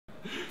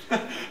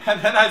And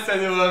then I said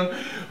to him,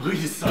 "Oh, you're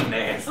so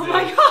nasty." Oh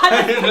my god,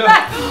 that's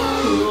correct.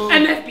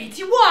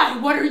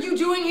 MFBTY, what are you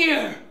doing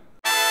here?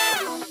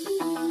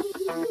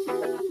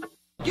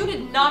 You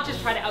did not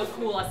just try to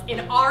outcool us in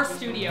our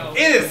studio.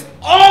 It is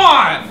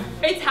on!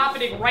 It's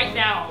happening right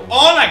now.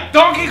 On like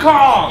Donkey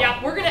Kong!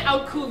 Yeah, we're gonna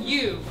outcool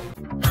you.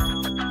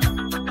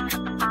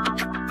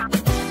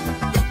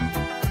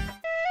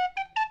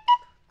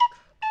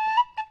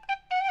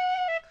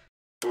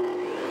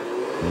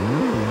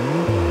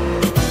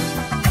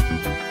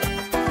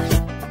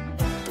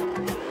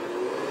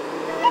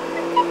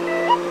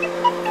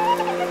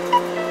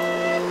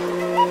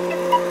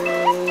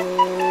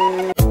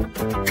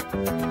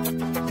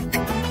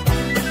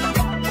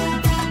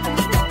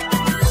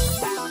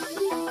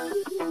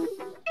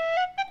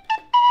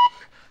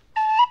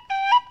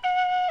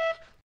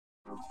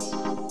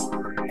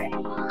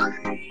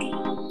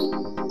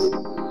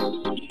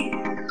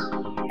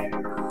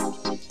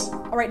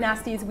 All right,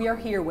 Nasties, we are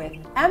here with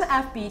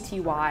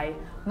MFBTY,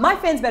 My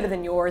Fan's Better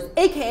Than Yours,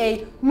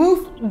 aka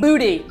Moof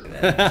Booty.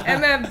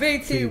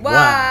 MFBTY.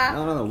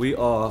 No, we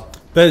are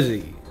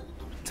busy.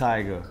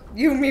 Tiger.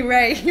 You and me,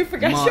 Ray. You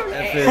forgot your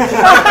name.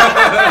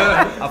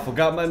 I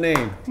forgot my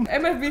name.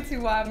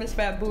 MFBTY, Miss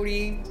Fat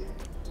Booty.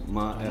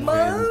 My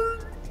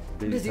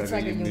Busy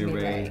Tiger, you and me,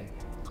 Ray.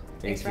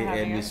 Thanks for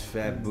having Miss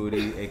Fat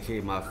Booty,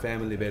 aka My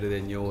Family Better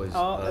Than Yours.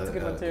 Oh, that's a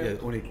good one too.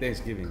 Yeah, only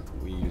Thanksgiving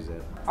we use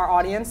that. Our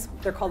audience,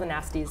 they're called the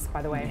Nasties,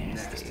 by the way.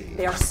 Nasty.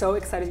 They are so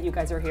excited that you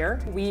guys are here.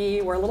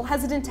 We were a little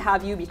hesitant to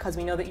have you because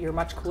we know that you're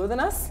much cooler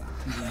than us.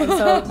 And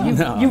so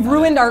you've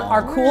ruined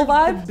our cool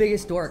vibe.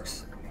 Biggest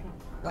dorks.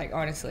 Like,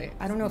 honestly.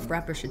 I don't know if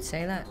rappers should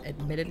say that,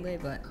 admittedly,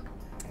 but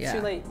yeah.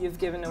 Too late, you've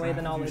given away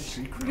the knowledge.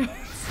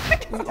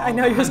 I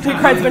know your street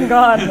cred's been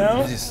gone,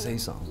 no? Just say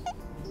something.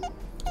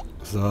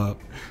 What's up?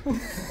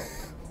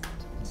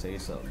 Say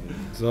something.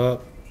 What's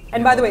up?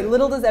 And by the way,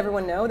 little does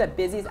everyone know that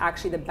Busy's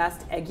actually the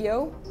best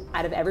Eggyo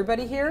out of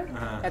everybody here.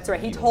 That's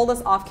right, he told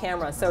us off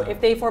camera. So if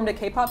they formed a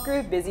K-pop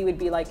group, Busy would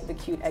be like the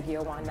cute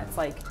Eggyo one. That's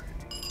like,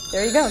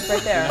 there you go, it's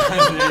right there.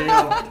 There you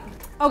go.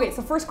 Okay,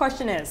 so first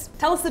question is,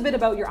 tell us a bit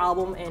about your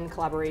album and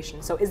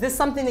collaboration. So is this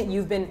something that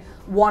you've been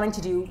wanting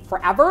to do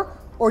forever?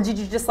 Or did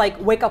you just like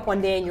wake up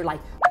one day and you're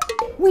like,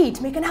 we need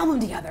to make an album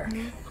together?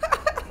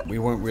 We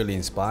weren't really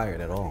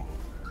inspired at all.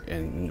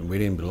 And we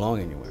didn't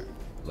belong anywhere.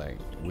 Like,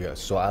 we are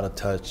so out of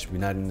touch, we're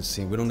not in the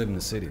scene, we don't live in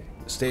the city.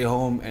 Stay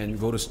home and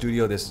go to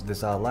studio,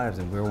 this our lives,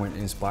 and we weren't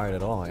inspired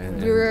at all.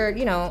 And we were,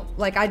 you know,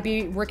 like I'd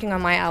be working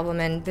on my album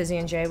and Busy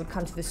and Jay would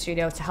come to the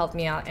studio to help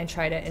me out and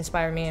try to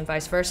inspire me and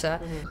vice versa.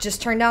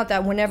 Just turned out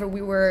that whenever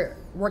we were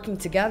working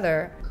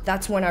together,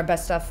 that's when our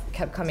best stuff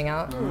kept coming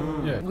out.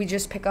 Yeah. We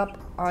just pick up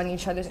on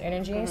each other's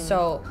energy,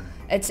 so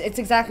it's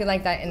exactly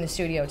like that in the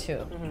studio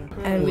too.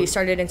 And we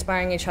started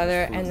inspiring each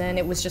other, and then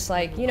it was just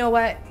like, you know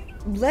what,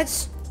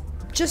 let's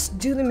just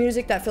do the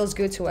music that feels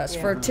good to us.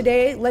 For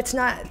today, let's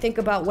not think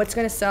about what's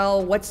gonna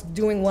sell, what's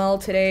doing well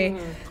today.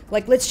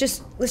 Like, let's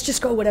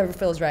just go whatever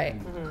feels right.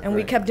 And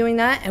we kept doing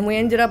that, and we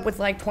ended up with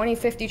like 20,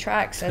 50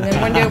 tracks. And then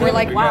one day we're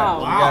like, wow.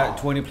 We got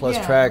 20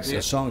 plus tracks.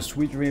 The song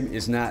Sweet Dream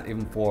is not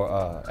even for,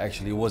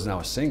 actually it wasn't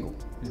our single.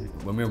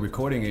 When we were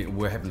recording it,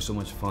 we're having so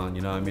much fun,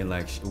 you know what I mean?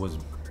 Like, it was,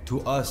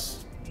 to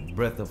us,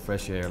 breath of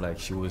fresh air. Like,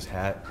 she was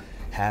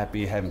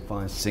happy, having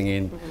fun,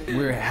 singing. We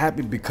were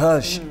happy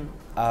because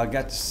I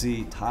got to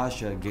see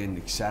Tasha getting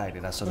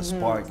excited. I saw the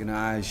spark in her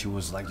eyes. She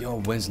was like, yo,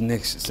 when's the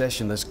next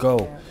session? Let's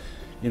go.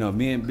 You know,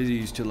 me and Busy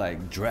used to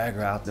like drag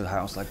her out the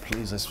house, like,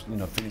 please, let's, you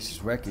know, finish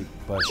this record.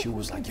 But she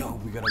was like, yo,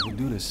 we gotta go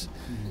do this.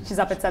 She's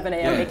up at 7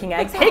 a.m. making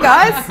eggs. Hey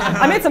guys,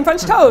 I made some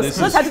French toast.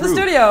 Let's head to the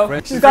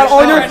studio. She's got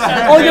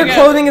all your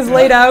clothing is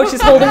laid out.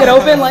 She's holding it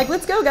open like,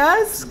 let's go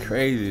guys. It's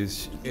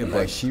crazy.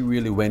 But she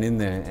really went in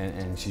there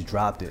and she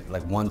dropped it,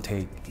 like one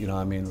take, you know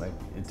what I mean? Like,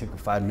 it took her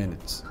 5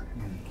 minutes.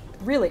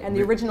 Really? And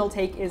the original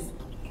take is,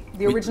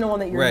 the original one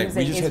that you're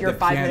using is your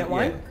 5-minute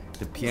one? Yeah,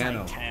 the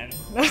piano.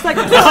 It's like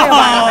 10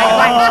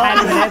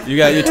 minutes.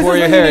 You tore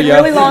your hair, yo.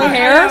 Really long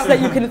hair so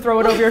that you can throw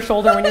it over your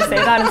shoulder when you say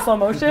that in slow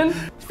motion.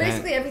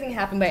 Basically everything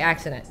happened by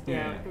accident.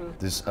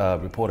 This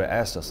reporter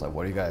asked us, like,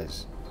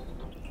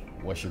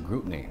 what's your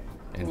group name?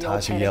 And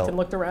Tasha yelled. And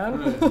looked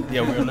around?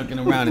 Yeah, we were looking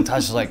around and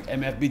Tasha's like,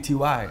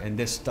 MFBTY, and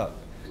this stuck.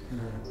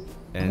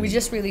 And we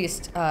just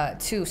released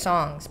 2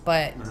 songs,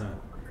 but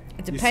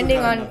depending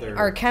on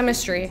our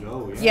chemistry,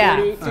 we're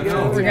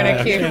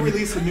gonna keep.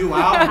 Release a new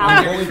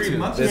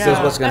album. This is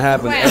what's gonna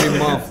happen every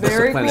month. That's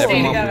the plan.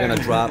 Every month we're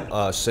gonna drop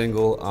a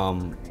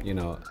single, you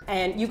know.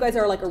 And you guys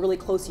are like a really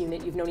close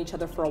unit. You've known each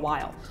other for a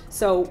while.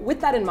 So with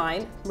that in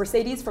mind,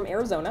 Mercedes from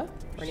Arizona,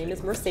 her name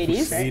is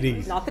Mercedes.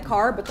 Not the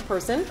car, but the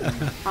person.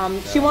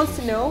 She wants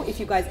to know if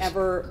you guys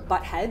ever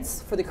butt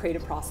heads for the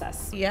creative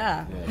process.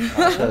 Yeah.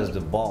 Tasha is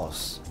the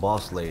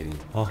boss lady,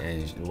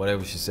 and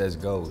whatever she says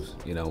goes.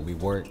 You know, we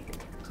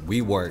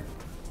work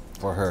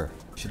for her.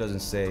 She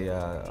doesn't say,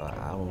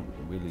 I don't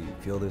really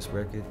feel this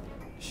record.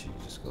 She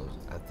just goes,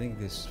 I think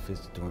this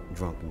fits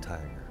Drunken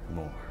Tiger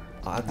more.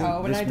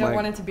 When I don't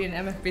want it to be an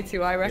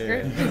MFBTY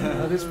record?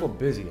 Yeah. This is for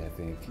Busy, I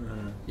think.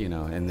 You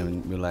know, and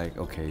then we're like,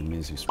 okay,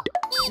 Mrs.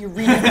 you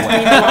read in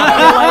between the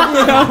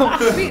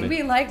lines, you know?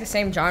 We like the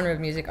same genre of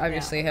music,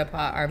 obviously, hip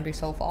hop, R&B,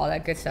 soulful, all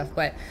that good stuff.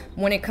 But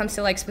when it comes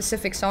to like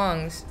specific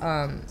songs,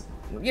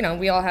 you know,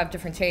 we all have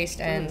different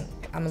taste, and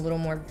I'm a little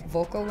more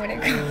vocal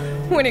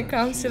when it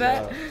comes to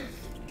that.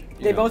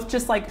 They both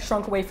just like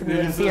shrunk away from you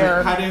in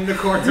fear. Hiding in the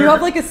corner. Do you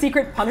have like a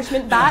secret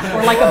punishment bat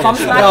or like a bump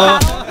smack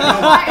bat?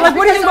 Like,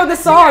 what do you think about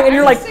this song? And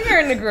you're like, singer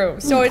in the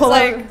group, so it's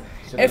like,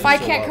 if I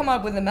can't come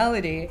up with a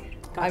melody,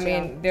 I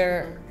mean,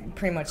 they're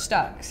pretty much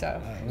stuck.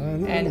 So,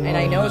 and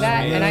I know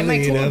that, and I might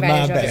take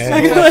advantage of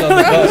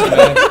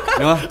it. You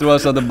know, throw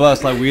us on the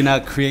bus like we're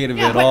not creative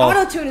at all.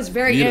 Auto-tune is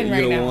very in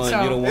right now.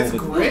 So. It's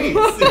great.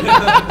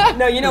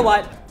 no, you know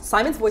what?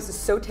 Simon's voice is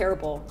so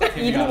terrible that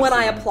even when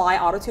I apply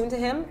autotune to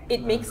him,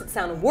 it makes it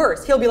sound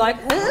worse. He'll be like,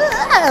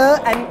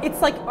 and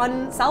it's like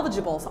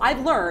unsalvageable. So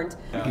I've learned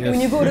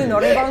when you go to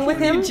Norebang with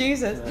him,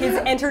 his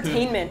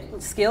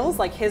entertainment skills,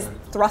 like his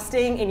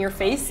thrusting in your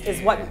face,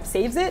 is what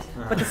saves it.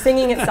 But the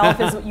singing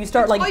itself is you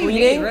start like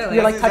bleeding. Really.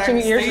 You're like touching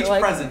your ears. Stage You're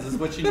like, presence is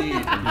what you need.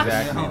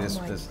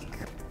 Exactly.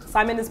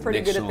 Simon is pretty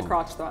Next good at the song.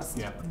 crotch thrust.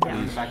 Yeah.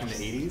 Back in the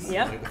 80s.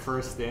 Yeah. Like the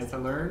first dance I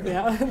learned.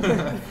 Yeah.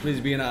 Please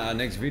be in our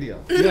next video.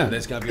 Yeah.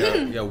 That's gotta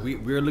be our,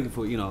 we're looking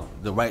for, you know,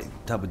 the right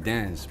type of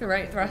dance. The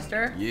right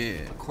thruster. Yeah.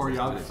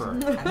 Choreographer.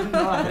 I didn't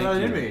know I had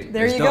that in me.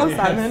 There It's you go, dope.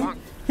 Simon.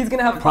 He's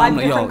gonna have 5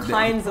 Problem- yo, different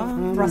kinds of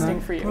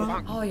thrusting for you.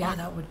 Oh yeah,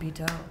 that would be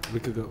dope. We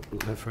could go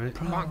left, right.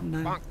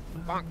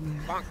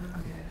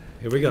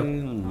 Here we go.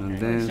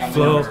 Dance.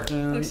 Flow.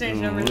 Stage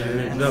number.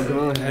 No,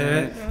 go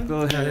ahead.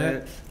 Go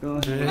ahead. Go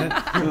ahead.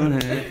 Go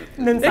ahead.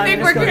 And then I Simon think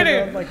is we're gonna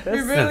gonna. go like We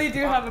this. really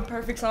do have a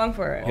perfect song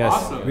for it. Yes,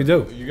 Awesome. we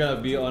do. You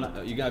gotta be on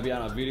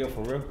a video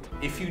for real.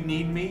 If you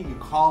need me, you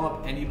call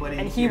up anybody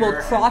And he here will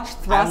crotch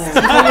thrust I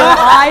will- until your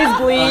eyes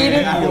bleed.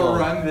 I will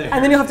run there.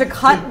 And then you'll have to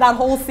cut that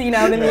whole scene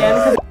out in the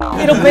end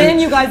because it'll ban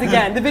you guys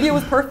again. The video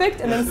was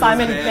perfect, and then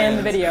Simon banned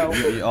the video.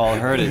 You all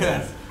heard it.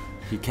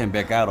 He came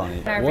back out on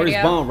it. Our Word is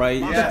video. bond, right?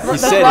 Yes. He The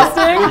said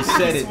thrusting? it. He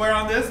said I it. swear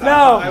on this.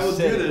 No. I will do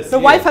this. The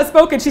wife has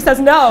spoken. She says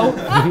no.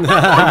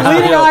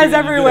 Bleeding eyes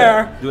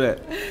everywhere. Do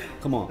that.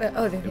 Come on.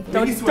 Oh,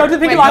 Don't swear. you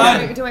think wait,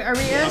 lock it. are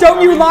we in?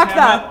 Don't you lock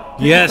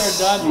that.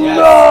 Yes.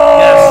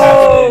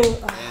 No.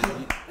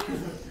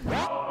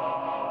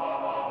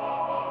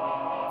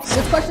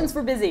 This question's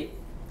for Busy.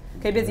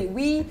 Okay, Busy.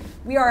 We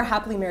are a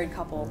happily married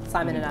couple,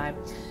 Simon and I,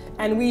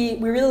 and we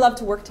really love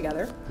to work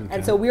together.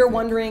 And so we are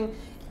wondering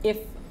if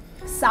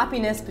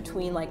sappiness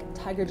between like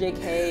Tiger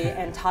JK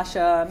and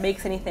Tasha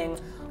makes anything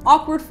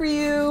awkward for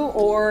you,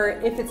 or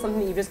if it's something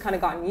that you've just kind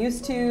of gotten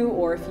used to,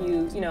 or if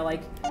you know,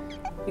 like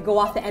you go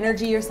off the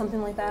energy or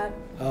something like that.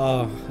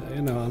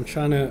 You know, I'm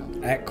trying to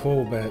act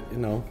cool, but you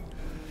know,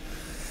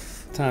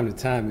 time to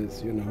time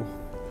it's, you know,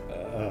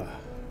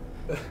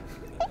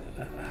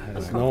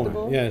 it's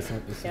Uncomfortable? normal. Yeah, it's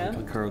Yeah?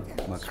 My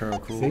curl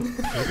cool.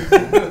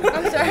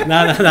 I'm sorry. No,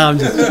 I'm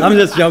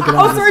just joking.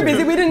 Oh, sorry,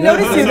 Busy. We didn't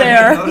notice you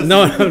there.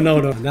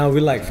 No. Now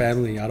we like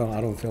family. I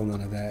don't feel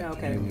none of that.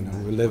 Okay. And, you know,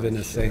 we live in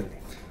the same,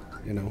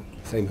 you know,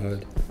 same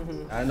hood.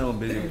 I know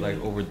Busy like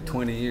over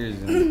 20 years,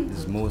 and this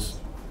is most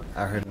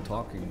I heard him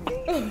talking.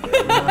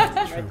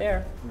 Right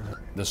there.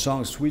 The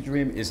song "Sweet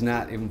Dream" is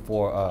not even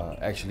for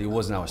actually it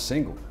wasn't our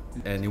single,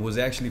 and it was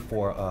actually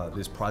for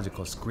this project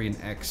called Screen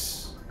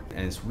X.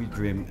 And "Sweet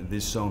Dream,"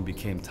 this song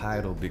became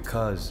titled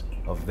because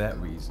of that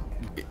reason.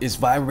 It's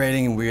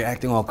vibrating and we're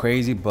acting all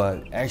crazy,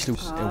 but actually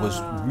it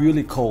was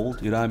really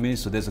cold, you know what I mean?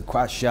 So there's a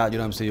crotch shot, you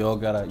know what I'm saying? You all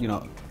gotta, you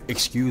know,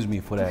 excuse me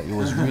for that. It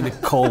was a really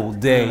cold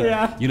day,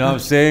 Yeah. you know what I'm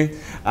saying?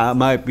 I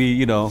might be,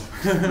 you know,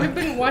 We've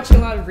been watching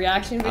a lot of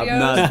reaction videos.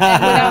 not- and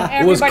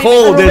without it was everybody-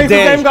 cold that Everybody's the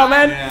day. same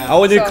comment. I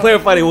wanted to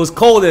clarify it was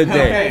cold that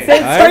day. Say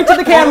it straight to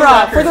the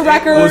camera for the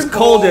record. It was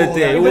cold that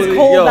day. It was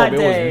cold that It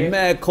day. was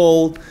mad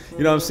cold.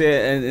 You know what I'm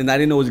saying? And I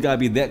didn't know it was gotta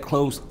be that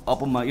close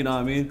up on my, you know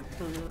what I mean?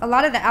 A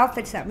lot of the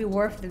outfits that we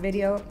wore for the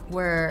video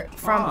were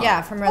from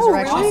from Oh,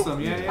 Resurrection. really?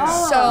 Awesome. Yeah.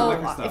 So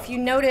Like your stuff. if you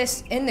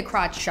notice in the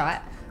crotch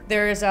shot,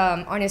 there's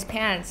on his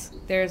pants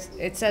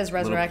it says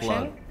Resurrection.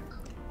 plug.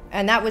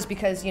 And that was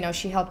because, you know,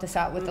 she helped us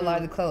out with a lot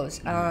of the clothes.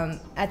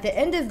 At the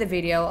end of the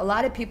video, a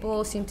lot of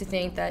people seem to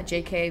think that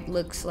JK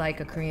looks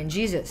like a Korean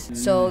Jesus.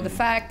 So the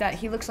fact that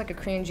he looks like a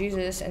Korean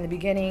Jesus, in the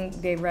beginning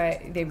they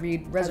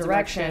read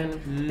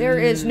Resurrection, there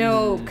is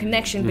no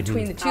connection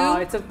between the two. Oh,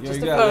 it's just you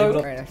a gotta leave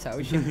quote. it Right, so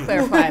we should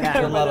clarify There are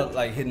a that. lot of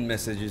like hidden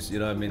messages, you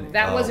know what I mean?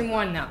 That wasn't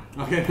one, no.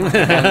 Okay.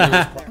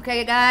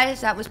 Okay,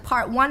 guys, that was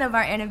part 1 of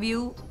our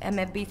interview,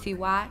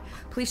 MFBTY.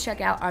 Please check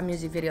out our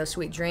music video,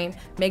 Sweet Dream.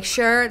 Make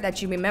sure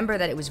that you remember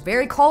that it was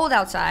very cold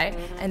outside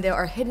and there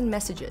are hidden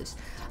messages.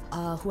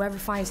 Whoever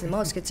finds the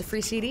most gets a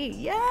free CD.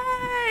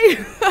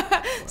 Yay!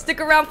 Stick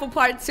around for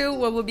part 2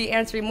 where we'll be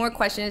answering more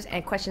questions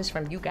and questions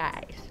from you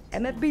guys.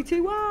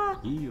 MFBTY.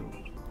 Yeah.